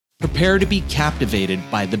Prepare to be captivated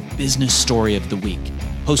by the business story of the week,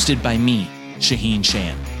 hosted by me, Shaheen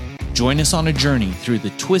Shan. Join us on a journey through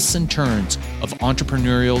the twists and turns of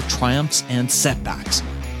entrepreneurial triumphs and setbacks.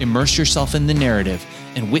 Immerse yourself in the narrative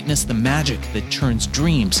and witness the magic that turns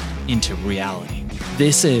dreams into reality.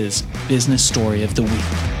 This is Business Story of the Week.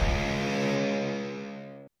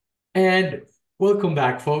 And welcome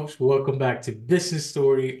back, folks. Welcome back to Business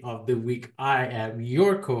Story of the Week. I am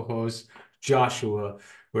your co-host, Joshua,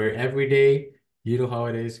 where every day, you know how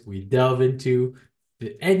it is, we delve into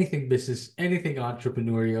anything business, anything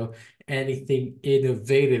entrepreneurial, anything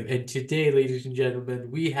innovative. And today, ladies and gentlemen,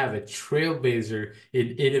 we have a trailblazer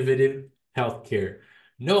in innovative healthcare,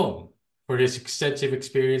 known for his extensive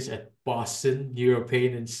experience at Boston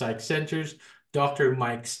European and Psych Centers. Dr.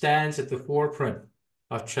 Mike stands at the forefront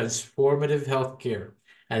of transformative healthcare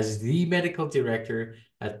as the medical director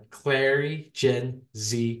at Clary Gen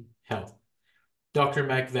Z Health. Dr.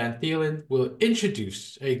 Mike Van Thielen will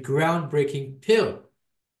introduce a groundbreaking pill,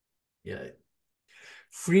 yeah,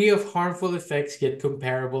 free of harmful effects yet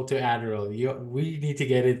comparable to Adderall. We need to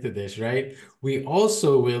get into this, right? We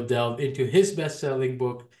also will delve into his best-selling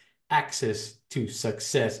book, Access to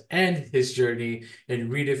Success, and his journey in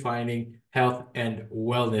redefining health and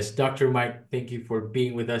wellness. Dr. Mike, thank you for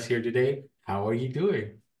being with us here today. How are you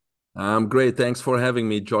doing? I'm great. Thanks for having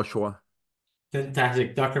me, Joshua.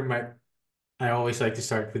 Fantastic. Dr. Mike, I always like to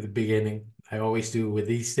start with the beginning. I always do with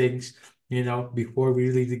these things, before we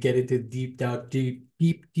really get into deep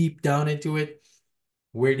down into it.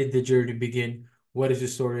 Where did the journey begin? What is the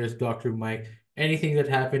story of Dr. Mike? Anything that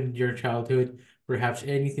happened in your childhood, perhaps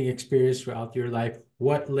anything experienced throughout your life,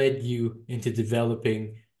 what led you into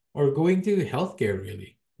developing or going to healthcare,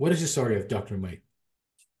 really? What is the story of Dr. Mike?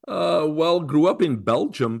 Well, grew up in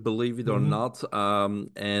Belgium, believe it or Mm-hmm. not.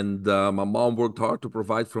 And my mom worked hard to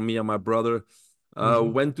provide for me and my brother.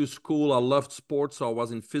 Mm-hmm. Went to school. I loved sports, so I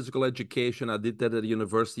was in physical education. I did that at the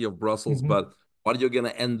University of Brussels. Mm-hmm. But what are you going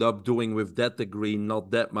to end up doing with that degree? Not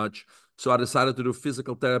that much. So I decided to do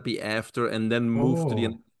physical therapy after, and then moved to the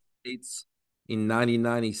United Oh. States in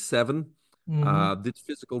 1997. Mm-hmm. Did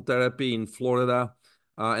physical therapy in Florida,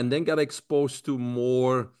 and then got exposed to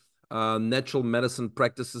more natural medicine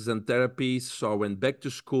practices and therapies. So I went back to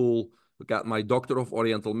school, got my Doctor of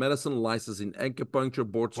Oriental Medicine, license in acupuncture,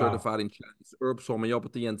 board Wow. certified in Chinese herbs,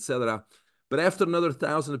 homeopathy, etc. But after another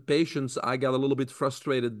 1,000 patients, I got a little bit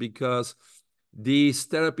frustrated because these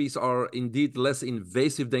therapies are indeed less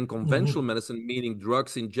invasive than conventional Mm-hmm. medicine, meaning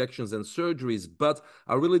drugs, injections, and surgeries. But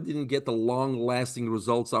I really didn't get the long-lasting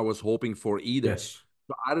results I was hoping for either. Yes.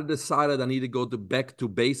 So I decided I need to go back to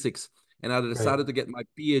basics, and I Right. decided to get my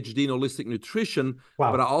PhD in holistic nutrition.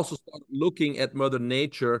 But I Wow. also started looking at Mother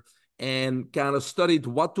Nature and kind of studied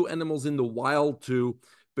what do animals in the wild do,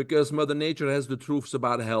 because Mother Nature has the truths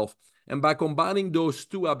about health. And by combining those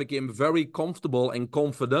two, I became very comfortable and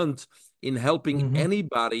confident in helping Mm-hmm.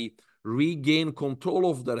 anybody regain control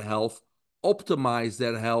of their health, optimize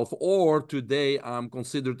their health, or today I'm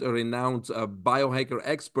considered a renowned biohacker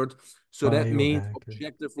expert. So that means Biohacker.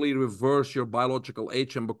 objectively reverse your biological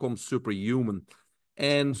age and become superhuman.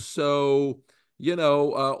 And so,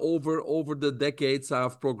 over the decades,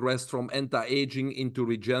 I've progressed from anti-aging into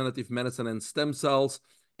regenerative medicine and stem cells,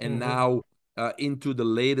 and Mm-hmm. now into the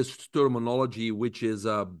latest terminology, which is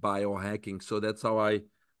biohacking. So that's how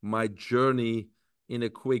my journey in a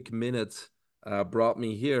quick minute brought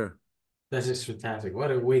me here. That's just fantastic. What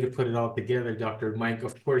a way to put it all together, Dr. Mike.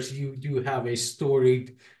 Of course, you do have a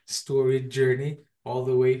storied journey all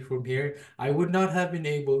the way from here. I would not have been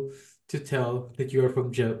able to tell that you are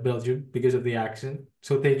from Belgium because of the accent.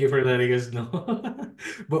 So thank you for letting us know.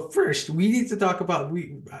 But first, we need to talk about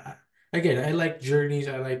again, I like journeys,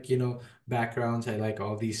 I like, backgrounds, I like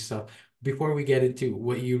all these stuff. Before we get into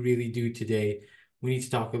what you really do today, we need to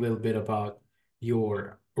talk a little bit about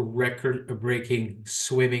your record-breaking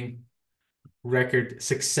swimming record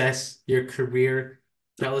success, your career.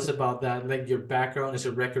 Tell us about that. Like your background as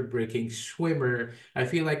a record-breaking swimmer. I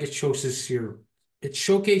feel like it showcases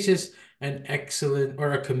an excellent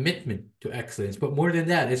or a commitment to excellence. But more than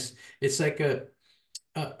that, it's like a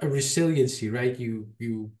resiliency, right?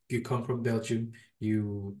 You come from Belgium,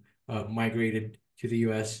 you migrated to the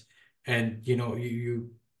US, and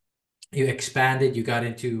you expanded, you got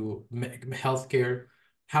into healthcare.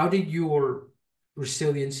 How did your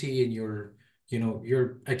resiliency and your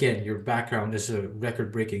background as a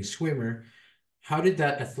record-breaking swimmer, how did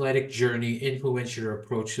that athletic journey influence your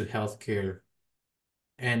approach to healthcare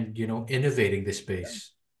and, innovating the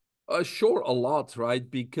space? Sure, a lot, right?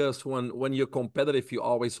 Because when you're competitive, you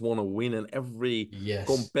always want to win, and every Yes.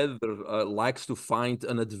 competitor likes to find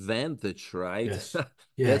an advantage, right? Yes. That's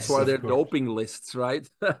Yes, why of they're course. doping lists, right?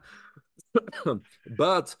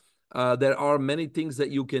 But there are many things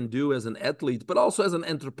that you can do as an athlete, but also as an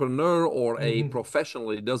entrepreneur or a Mm-hmm.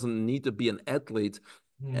 professional. It doesn't need to be an athlete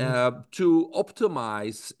Mm-hmm. to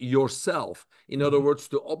optimize yourself. In other Mm-hmm. words,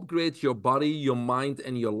 to upgrade your body, your mind,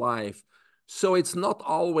 and your life. So it's not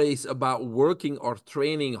always about working or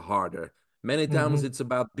training harder. Many times Mm-hmm. it's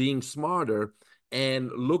about being smarter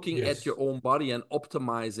and looking at Yes. your own body and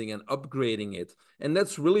optimizing and upgrading it. And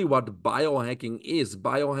that's really what biohacking is.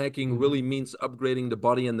 Biohacking really Mm-hmm. means upgrading the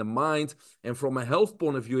body and the mind. And from a health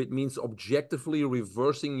point of view, it means objectively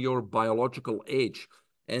reversing your biological age.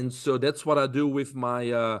 And so that's what I do with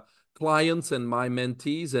my clients and my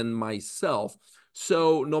mentees and myself.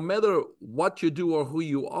 So no matter what you do or who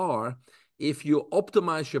you are, if you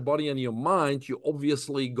optimize your body and your mind, you're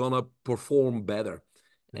obviously gonna perform better.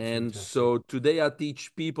 That's And fantastic. so today I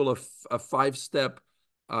teach people a 5-step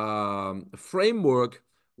framework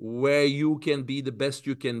where you can be the best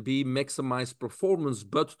you can be, maximize performance,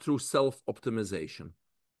 but through self optimization.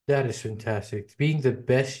 That is fantastic. Being the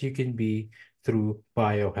best you can be through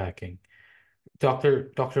biohacking.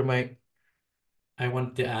 Dr. Mike, I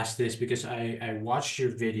wanted to ask this because I watched your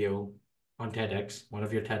video on TEDx, one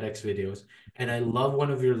of your TEDx videos, and I love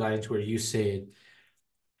one of your lines where you said,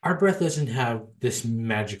 our breath doesn't have this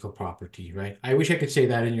magical property, right? I wish I could say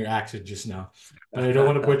that in your accent just now, but I don't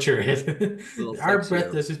want to A butcher it. little Our breath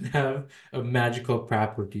sexier. doesn't have a magical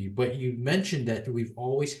property, but you mentioned that we've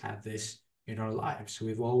always had this in our lives. So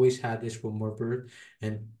we've always had this from our birth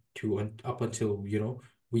and up until,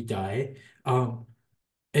 we die. Um,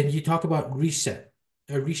 and you talk about a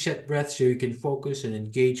reset breath so you can focus and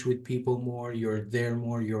engage with people more, you're there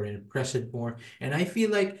more, you're in present more. And I feel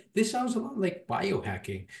like this sounds a lot like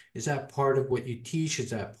biohacking. Is that part of what you teach? Is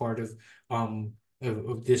that part of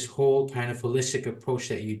this whole kind of holistic approach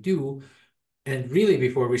that you do? And really,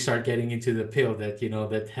 before we start getting into the pill that,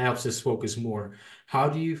 that helps us focus more, how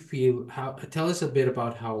do you feel? Tell us a bit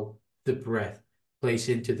about how the breath plays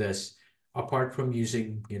into this, apart from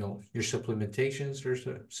using, your supplementations or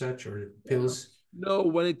such or Yeah. pills. No,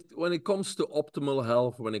 when it comes to optimal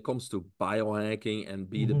health, when it comes to biohacking and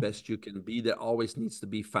be the Hmm. best you can be, there always needs to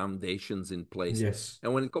be foundations in place. Yes.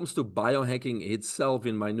 And when it comes to biohacking itself,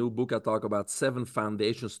 in my new book, I talk about 7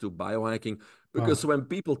 foundations to biohacking. Because Wow. when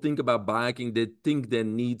people think about biohacking, they think they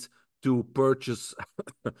need to purchase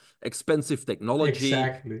expensive technology.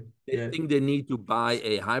 Exactly. They Yeah. think they need to buy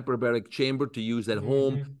a hyperbaric chamber to use at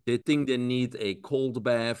home. Hmm. They think they need a cold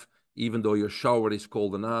bath, even though your shower is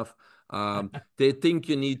cold enough. They think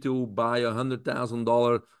you need to buy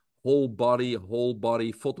 $100,000 whole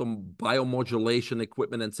body photo biomodulation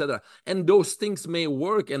equipment, etc. And those things may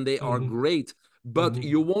work and they are Hmm. great, but Hmm.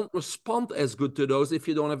 you won't respond as good to those if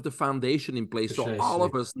you don't have the foundation in place. So all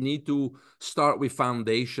of Precisely. us need to start with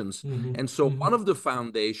foundations. Hmm. And so Hmm. one of the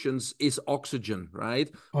foundations is oxygen,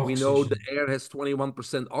 right? We know the Oxygen. air has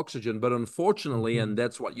 21% oxygen, but unfortunately, and Hmm.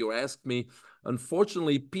 that's what you asked me,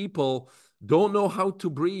 unfortunately, people don't know how to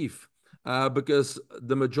breathe. Because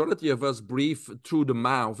the majority of us breathe through the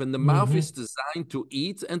mouth, and the mouth Hmm. is designed to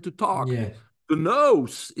eat and to talk. Yeah. The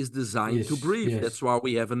nose is designed to Yes. breathe. That's Yes. why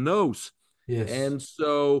we have a nose. Yes. And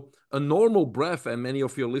so, a normal breath, and many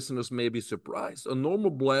of your listeners may be surprised, a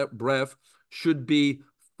normal breath should be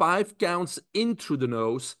 5 counts in through the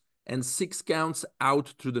nose and 6 counts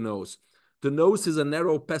out through the nose. The nose is a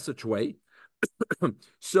narrow passageway.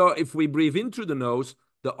 So if we breathe in through the nose,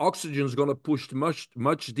 the oxygen is going to push much,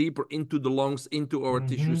 much deeper into the lungs, into our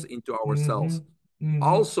tissues, Hmm. into our cells. Hmm. Hmm.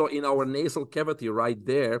 Also, in our nasal cavity right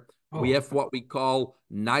there, we Oh. have what we call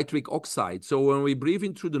nitric oxide. So when we breathe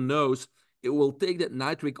in through the nose, it will take that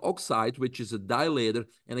nitric oxide, which is a dilator,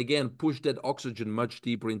 and again, push that oxygen much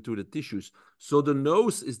deeper into the tissues. So the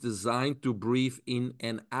nose is designed to breathe in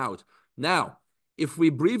and out. Now, if we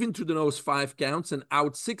breathe into the nose 5 counts and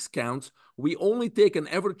out 6 counts, we only take an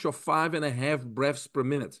average of 5.5 breaths per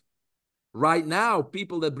minute. Right now,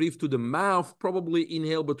 people that breathe to the mouth probably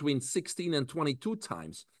inhale between 16 and 22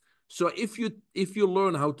 times. So if you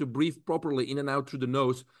learn how to breathe properly in and out through the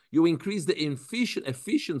nose, you increase the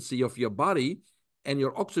efficiency of your body and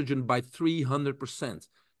your oxygen by 300%.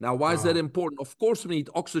 Now, why is that Wow. important? Of course, we need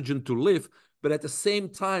oxygen to live, but at the same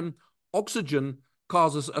time, oxygen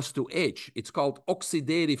causes us to age. It's called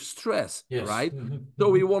oxidative stress, Yes. right? Hmm. So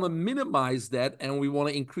we Hmm. want to minimize that and we want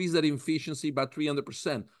to increase that efficiency by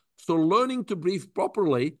 300%. So learning to breathe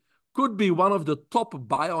properly could be one of the top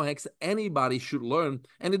biohacks anybody should learn.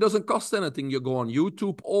 And it doesn't cost anything. You go on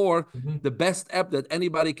YouTube, or the best app that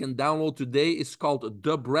anybody can download today is called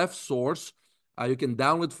The Breath Source. You can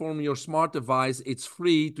download it from your smart device. It's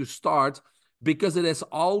free to start because it has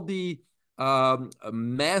all the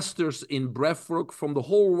masters in breathwork from the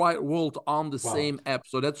whole wide world on the same app.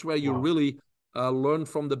 So that's where you really learn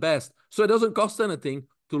from the best. So it doesn't cost anything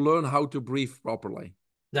to learn how to breathe properly.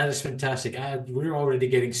 That is fantastic. We're already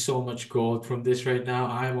getting so much gold from this right now.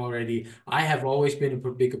 I have always been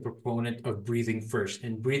a big proponent of breathing first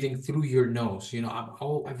and breathing through your nose.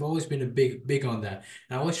 I've always been a big on that.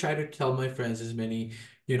 And I always try to tell my friends, as many,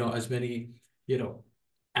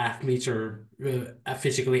 athletes or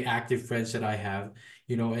physically active friends that I have,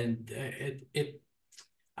 and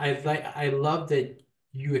I love that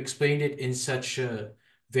you explained it in such a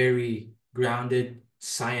very grounded,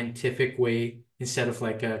 scientific way instead of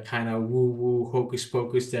like a kind of woo-woo hocus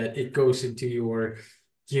pocus that it goes into your,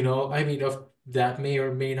 of that may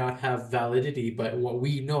or may not have validity, but what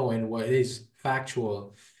we know and what is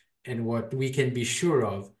factual and what we can be sure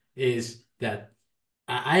of is that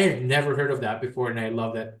I have never heard of that before, and I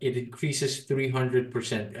love that it increases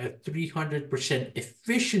 300%, 300%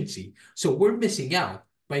 efficiency. So we're missing out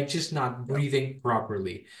by just not breathing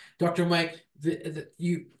properly. Dr. Mike,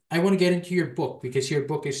 I want to get into your book because your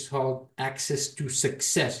book is called Access to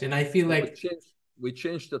Success. And I feel like, we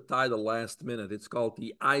changed the title last minute. It's called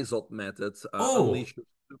the IZOD Method, oh, Unleash Your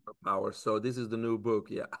Superpower. So this is the new book.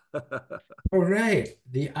 Yeah. all right,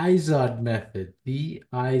 the IZOD method, the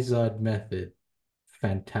IZOD method.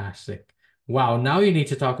 Fantastic. Wow, now you need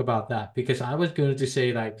to talk about that because I was going to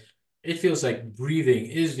say like it feels like breathing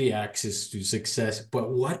is the access to success, but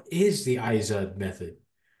what is the IZOD method?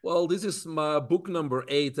 Well, this is my book number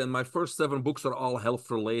 8, and my first 7 books are all health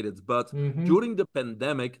related. But Mm-hmm. during the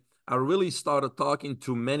pandemic, I really started talking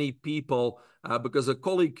to many people because a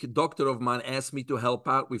colleague doctor of mine asked me to help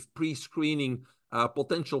out with pre-screening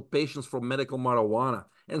potential patients for medical marijuana.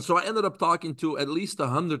 And so I ended up talking to at least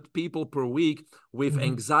 100 people per week with Mm-hmm.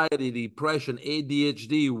 anxiety, depression,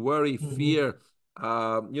 ADHD, worry, Mm-hmm. fear,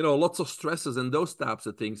 lots of stresses and those types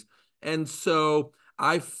of things. And so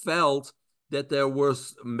I felt that there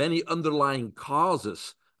was many underlying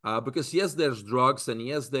causes because yes, there's drugs and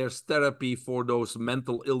yes, there's therapy for those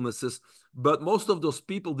mental illnesses, but most of those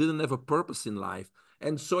people didn't have a purpose in life.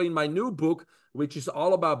 And so in my new book, which is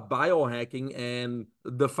all about biohacking and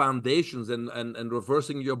the foundations and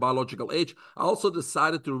reversing your biological age, I also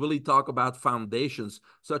decided to really talk about foundations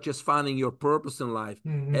such as finding your purpose in life,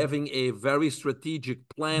 Mm-hmm. having a very strategic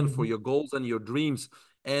plan for Mm-hmm. your goals and your dreams.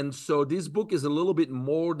 And so this book is a little bit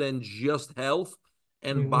more than just health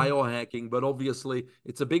and Mm-hmm. biohacking, but obviously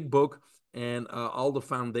it's a big book, and all the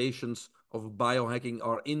foundations of biohacking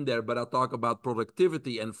are in there. But I talk about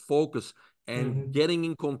productivity and focus and Mm-hmm. getting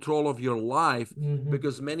in control of your life Mm-hmm.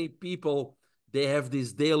 because many people, they have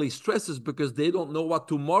these daily stresses because they don't know what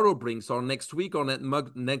tomorrow brings or next week or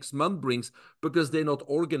next month brings because they're not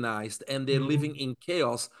organized and they're living Mm-hmm. in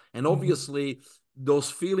chaos. And Mm-hmm. obviously,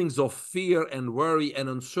 those feelings of fear and worry and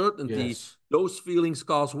uncertainty, Yes. those feelings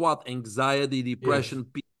cause what? Anxiety, Yes. depression,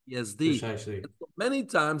 PTSD. Precisely. And so many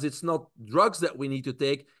times it's not drugs that we need to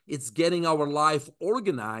take, it's getting our life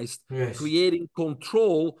organized, Yes. creating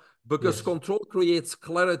control, because Yes. control creates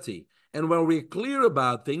clarity. And when we're clear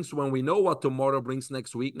about things, when we know what tomorrow brings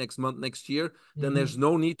next week, next month, next year, then Mm-hmm. there's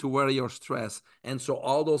no need to worry or stress. And so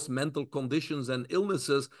all those mental conditions and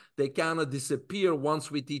illnesses, they kind of disappear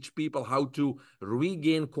once we teach people how to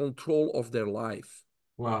regain control of their life.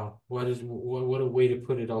 Wow. What a way to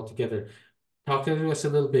put it all together. Talk to us a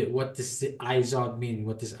little bit. What does the IZOD mean?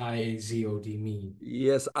 What does IZOD mean?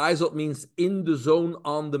 Yes, IZOD means in the zone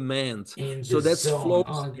on demand. In the So that's zone flow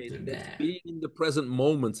on state, that's demand. being in the present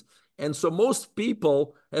moment. And so most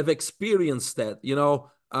people have experienced that,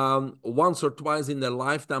 once or twice in their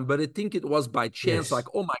lifetime, but I think it was by chance, like,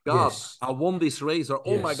 Yes. oh my God, Yes. I won this race, or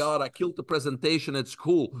oh my Yes. God, I killed the presentation at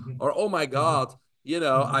school, Mm-hmm. or oh my Mm-hmm. God, I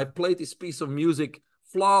Mm-hmm. played this piece of music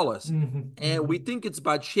flawless. Mm-hmm. And Mm-hmm. we think it's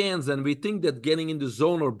by chance, and we think that getting in the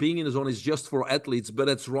zone or being in the zone is just for athletes, but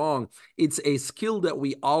it's wrong. It's a skill that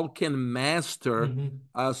we all can master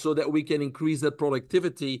Mm-hmm. so that we can increase that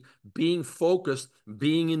productivity, being focused,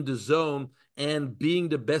 being in the zone, and being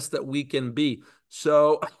the best that we can be.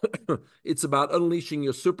 So it's about unleashing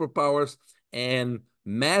your superpowers and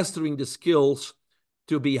mastering the skills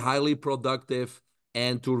to be highly productive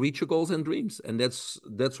and to reach your goals and dreams. And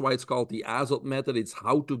that's why it's called the IZOD method. It's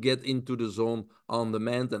how to get into the zone on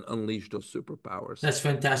demand and unleash those superpowers. That's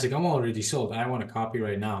fantastic. I'm already sold. I want a copy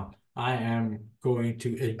right now. I am going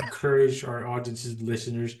to encourage our audience's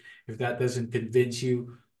listeners. If that doesn't convince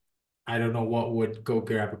you, I don't know what would, go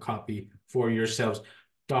grab a copy for yourselves.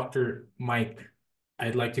 Dr. Mike,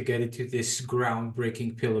 I'd like to get into this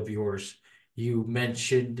groundbreaking pill of yours. You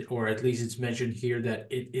mentioned, or at least it's mentioned here, that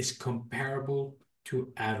it is comparable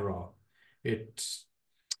to Adderall. It's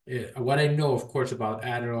what I know, of course, about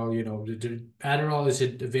Adderall, the Adderall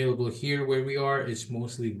isn't available here where we are. It's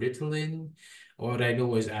mostly Ritalin. What I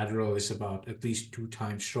know is Adderall is about at least 2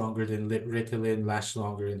 times stronger than Ritalin, lasts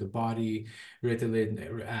longer in the body.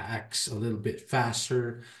 Ritalin acts a little bit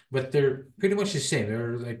faster, but they're pretty much the same.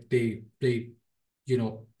 They're like they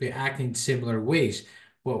act in similar ways.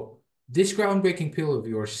 Well, this groundbreaking pill of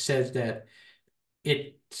yours says that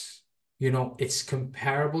it's it's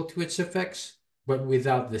comparable to its effects, but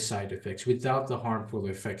without the side effects, without the harmful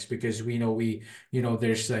effects, because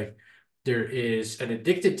there's like there is an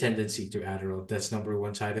addictive tendency to Adderall. That's number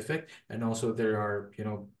one side effect. And also there are,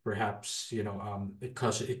 perhaps,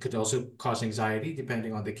 it could also cause anxiety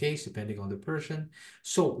depending on the case, depending on the person.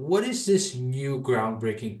 So what is this new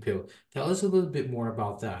groundbreaking pill? Tell us a little bit more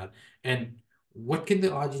about that. And what can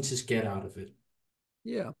the audiences get out of it?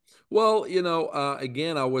 Yeah. Well,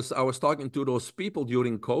 again, I was talking to those people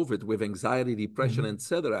during COVID with anxiety, depression, Mm-hmm.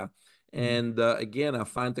 etc. Mm-hmm. And again, I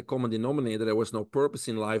find the common denominator, there was no purpose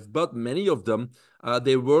in life, but many of them,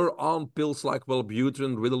 they were on pills like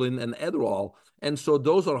Wellbutrin, Ritalin, and Adderall. And so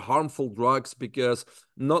those are harmful drugs because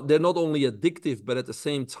they're not only addictive, but at the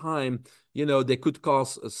same time, they could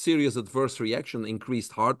cause a serious adverse reaction,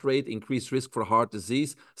 increased heart rate, increased risk for heart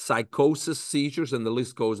disease, psychosis, seizures, and the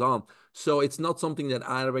list goes on. So it's not something that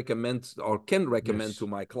I recommend or can recommend Yes. to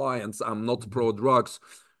my clients. I'm not Mm-hmm. pro drugs.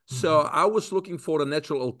 So Mm-hmm. I was looking for a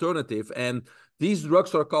natural alternative. And these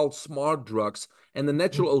drugs are called smart drugs. And the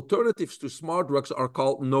natural alternatives to smart drugs are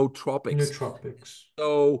called nootropics. Nootropics.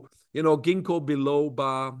 So, ginkgo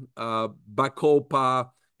biloba, bacopa,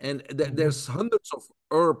 and Mm-hmm. there's hundreds of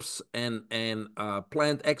herbs and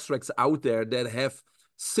plant extracts out there that have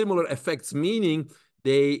similar effects, meaning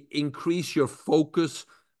they increase your focus,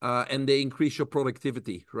 and they increase your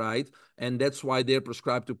productivity, right? And that's why they're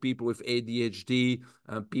prescribed to people with ADHD,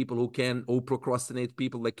 people who procrastinate,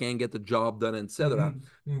 people that can't get the job done, etc.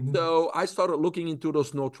 Mm-hmm. Mm-hmm. So I started looking into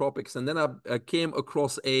those nootropics, and then I came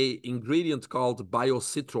across a ingredient called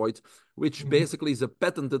biocitroid, which Mm-hmm. basically is a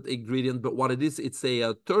patented ingredient. But what it is, it's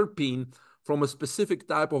a terpene from a specific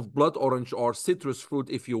type of blood orange or citrus fruit,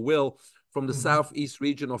 if you will, from the Mm-hmm. southeast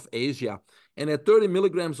region of Asia. And at 30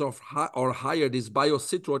 milligrams or higher, this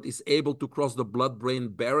biocitroid is able to cross the blood-brain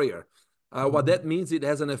barrier. What Mm-hmm. that means, it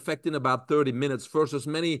has an effect in about 30 minutes versus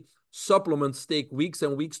many supplements take weeks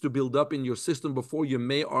and weeks to build up in your system before you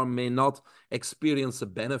may or may not experience a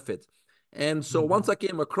benefit. And so Mm-hmm. once I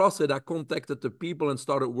came across it, I contacted the people and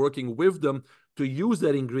started working with them to use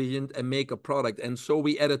that ingredient and make a product. And so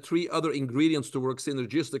we added 3 other ingredients to work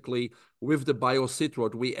synergistically with the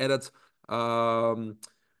biocitroid. Um,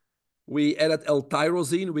 we added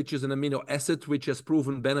L-tyrosine, which is an amino acid which has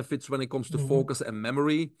proven benefits when it comes to Mm-hmm. focus and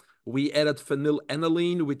memory. We added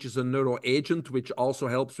phenylalanine, which is a neuroagent, which also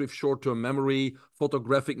helps with short-term memory,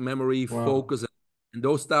 photographic memory, Wow. focus, and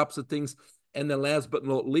those types of things. And then last but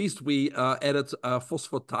not least, we added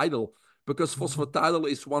phosphatidylate, because Mm-hmm.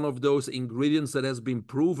 phosphatidylate is one of those ingredients that has been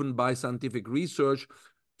proven by scientific research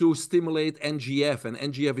to stimulate NGF, and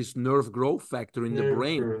NGF is nerve growth factor in the Nerve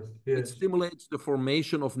brain. growth. It Yes. stimulates the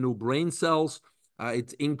formation of new brain cells.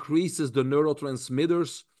 It increases the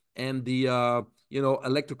neurotransmitters and the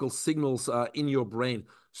electrical signals in your brain.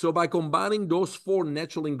 So by combining those 4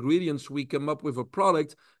 natural ingredients, we come up with a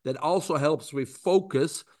product that also helps with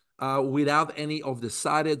focus without any of the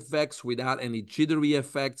side effects, without any jittery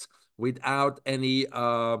effects, without any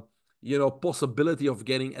possibility of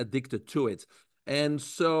getting addicted to it. And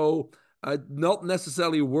so not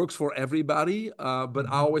necessarily works for everybody, but I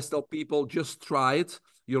Mm-hmm. always tell people just try it.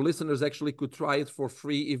 Your listeners actually could try it for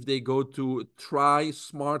free if they go to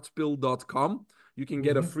trysmartpill.com. You can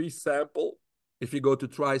get a Mm-hmm. free sample if you go to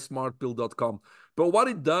trysmartpill.com. But what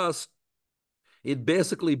it does, it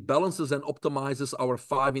basically balances and optimizes our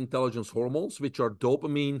 5 intelligence hormones, which are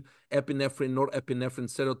dopamine, epinephrine, norepinephrine,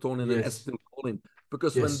 serotonin, and Yes. acetylcholine.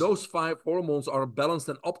 Because when Yes. those 5 hormones are balanced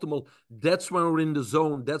and optimal, that's when we're in the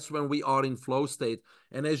zone. That's when we are in flow state.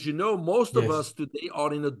 And as you know, most of us Yes. today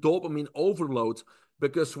are in a dopamine overload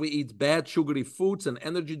because we eat bad sugary foods and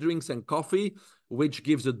energy drinks and coffee, which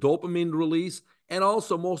gives a dopamine release. And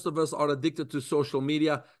also, most of us are addicted to social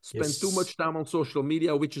media, spend too Yes. much time on social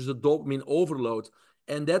media, which is a dopamine overload.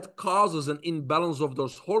 And that causes an imbalance of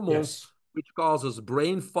those hormones, Yes. which causes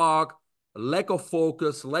brain fog, lack of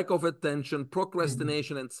focus, lack of attention, Mm-hmm.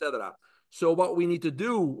 procrastination, etc. So what we need to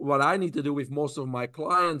do, what I need to do with most of my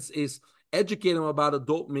clients is educate them about a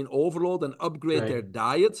dopamine overload and upgrade their Right.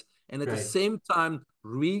 diet, and at the Right. same time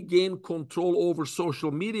regain control over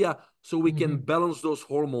social media so we can Mm-hmm. balance those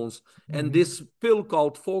hormones. And Mm-hmm. this pill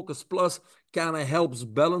called Focus Plus kind of helps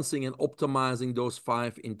balancing and optimizing those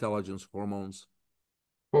 5 intelligence hormones.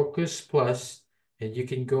 Focus Plus, and you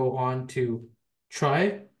can go on to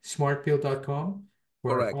trysmartpill.com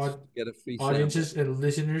where Correct. Get a free sample. audiences and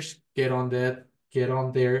listeners get on that, get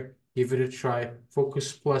on there, give it a try.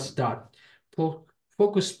 Focus Plus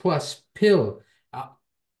Focus Plus pill. Uh,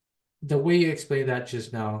 the way you explained that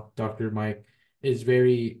just now, Dr. Mike, is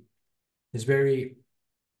very it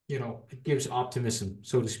gives optimism,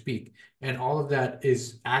 so to speak. And all of that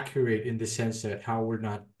is accurate in the sense that how we're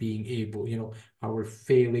not being able, how we're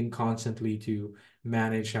failing constantly to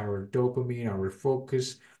manage our dopamine, our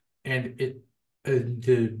focus, and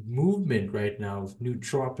the movement right now of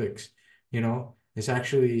nootropics, is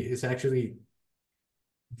actually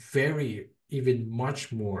very, even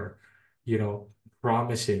much more, you know,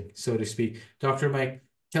 promising, so to speak. Dr. Mike,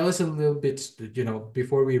 tell us a little bit,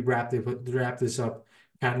 before we wrap this up,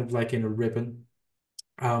 kind of like in a ribbon.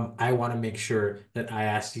 I want to make sure that I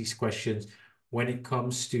ask these questions when it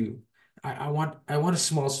comes to. I want a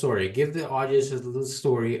small story. Give the audience a little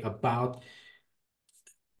story about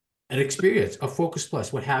an experience, a Focus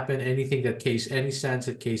Plus. What happened? Anything that any sense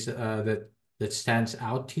that that stands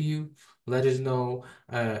out to you. Let us know,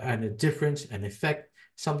 and a difference, an effect,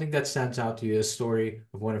 something that stands out to you, a story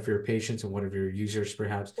of one of your patients and one of your users,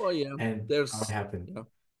 perhaps, Oh yeah, and how it there's happened. yeah.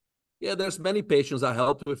 Yeah, there's many patients I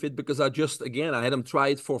helped with it because I had them try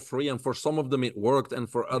it for free, and for some of them it worked, and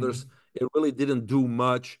for others Mm-hmm. it really didn't do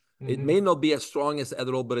much. It may Mm-hmm. not be as strong as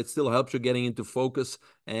Adderall, but it still helps you getting into focus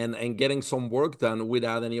and getting some work done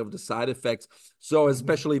without any of the side effects. So Mm-hmm.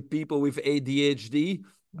 especially people with ADHD,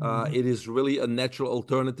 Mm-hmm. it is really a natural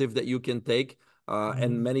alternative that you can take.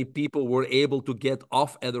 And Mm-hmm. many people were able to get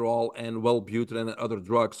off Adderall and Wellbutrin and other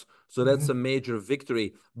drugs. So that's a Mm-hmm. major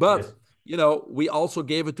victory. Yes. But we also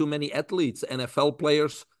gave it to many athletes, NFL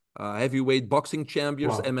players, heavyweight boxing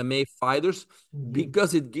champions, Wow. MMA fighters, Mm-hmm.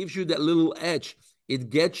 because it gives you that little edge. It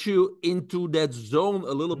gets you into that zone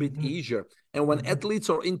a little bit Mm-hmm. easier. And when Mm-hmm. athletes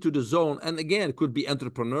are into the zone, and again, it could be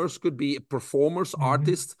entrepreneurs, could be performers, Mm-hmm.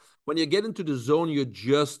 artists, when you get into the zone, you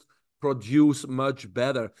just produce much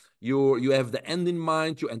better. You have the end in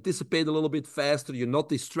mind, you anticipate a little bit faster, you're not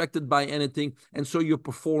distracted by anything, and so you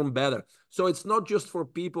perform better. So it's not just for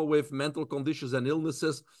people with mental conditions and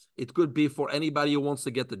illnesses. It could be for anybody who wants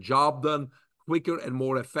to get the job done quicker and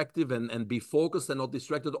more effective and be focused and not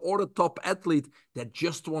distracted, or the top athlete that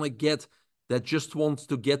just wants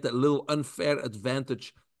to get that little unfair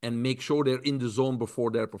advantage and make sure they're in the zone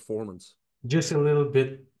before their performance. Just a little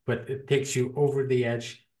bit, but it takes you over the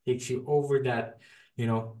edge, takes you over that,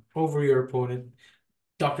 over your opponent.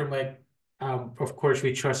 Dr. Mike, of course,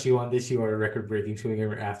 we trust you on this. You are a record-breaking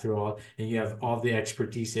swinger after all, and you have all the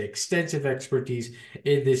expertise, the extensive expertise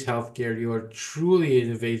in this healthcare. You are truly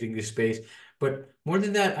innovating the space. But more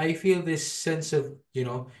than that, I feel this sense of,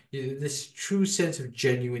 this true sense of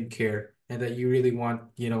genuine care, and that you really want,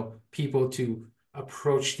 people to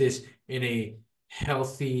approach this in a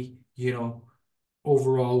healthy,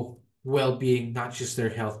 overall well-being, not just their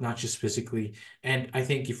health, not just physically. And I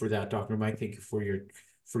thank you for that, Dr. Mike. Thank you for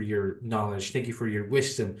your knowledge. Thank you for your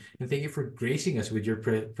wisdom, and thank you for gracing us with your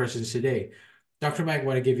presence today. Dr. Mike, I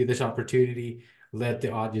want to give you this opportunity. Let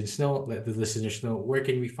the audience know, let the listeners know, where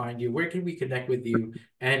can we find you, where can we connect with you,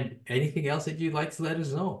 and anything else that you'd like to let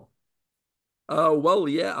us know. Well,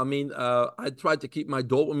 yeah. I mean, I try to keep my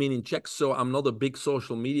dopamine in check, so I'm not a big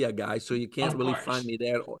social media guy, so you can't Of really find course. me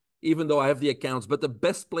there, even though I have the accounts. But the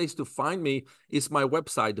best place to find me is my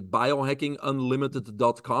website,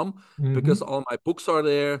 biohackingunlimited.com, because Mm-hmm. all my books are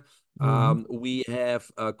there. Mm-hmm. We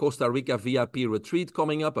have a Costa Rica VIP retreat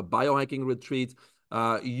coming up, a biohacking retreat.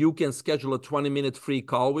 You can schedule a 20-minute free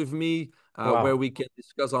call with me where Wow. we can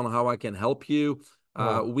discuss on how I can help you.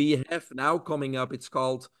 Wow. We have now coming up, it's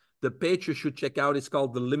called the page you should check out is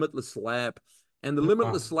called the Limitless Lab. And the Wow.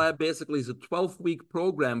 Limitless Lab basically is a 12-week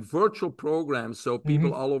program, virtual program, so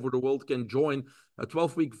people Mm-hmm. all over the world can join a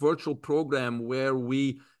 12-week virtual program where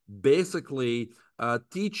we basically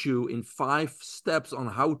teach you in 5 steps on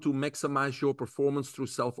how to maximize your performance through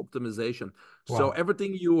self-optimization. So Wow.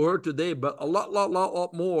 everything you heard today, but a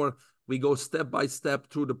lot more, we go step by step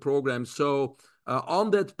through the program. So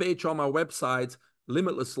on that page on my website,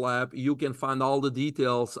 Limitless Lab, you can find all the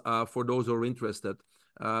details for those who are interested.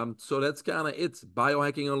 So that's kind of it.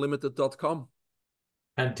 Biohackingunlimited.com.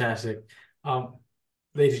 Fantastic. Um,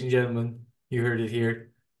 Ladies and gentlemen, you heard it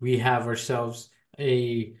here. We have ourselves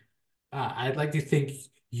I'd like to think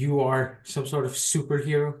you are some sort of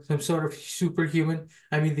superhero, some sort of superhuman.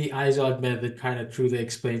 I mean, the IZOD method kind of truly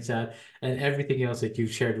explains that, and everything else that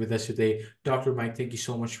you've shared with us today. Dr. Mike, thank you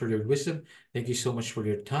so much for your wisdom. Thank you so much for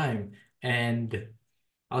your time. And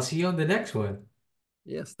I'll see you on the next one.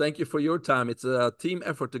 Yes, thank you for your time. It's a team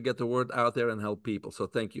effort to get the word out there and help people. So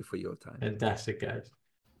thank you for your time. Fantastic, guys.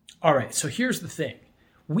 All right, so here's the thing.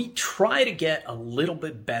 We try to get a little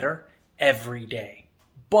bit better every day,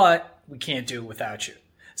 but we can't do it without you.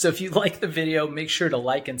 So if you like the video, make sure to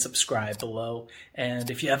like and subscribe below. And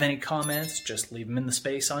if you have any comments, just leave them in the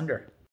space under.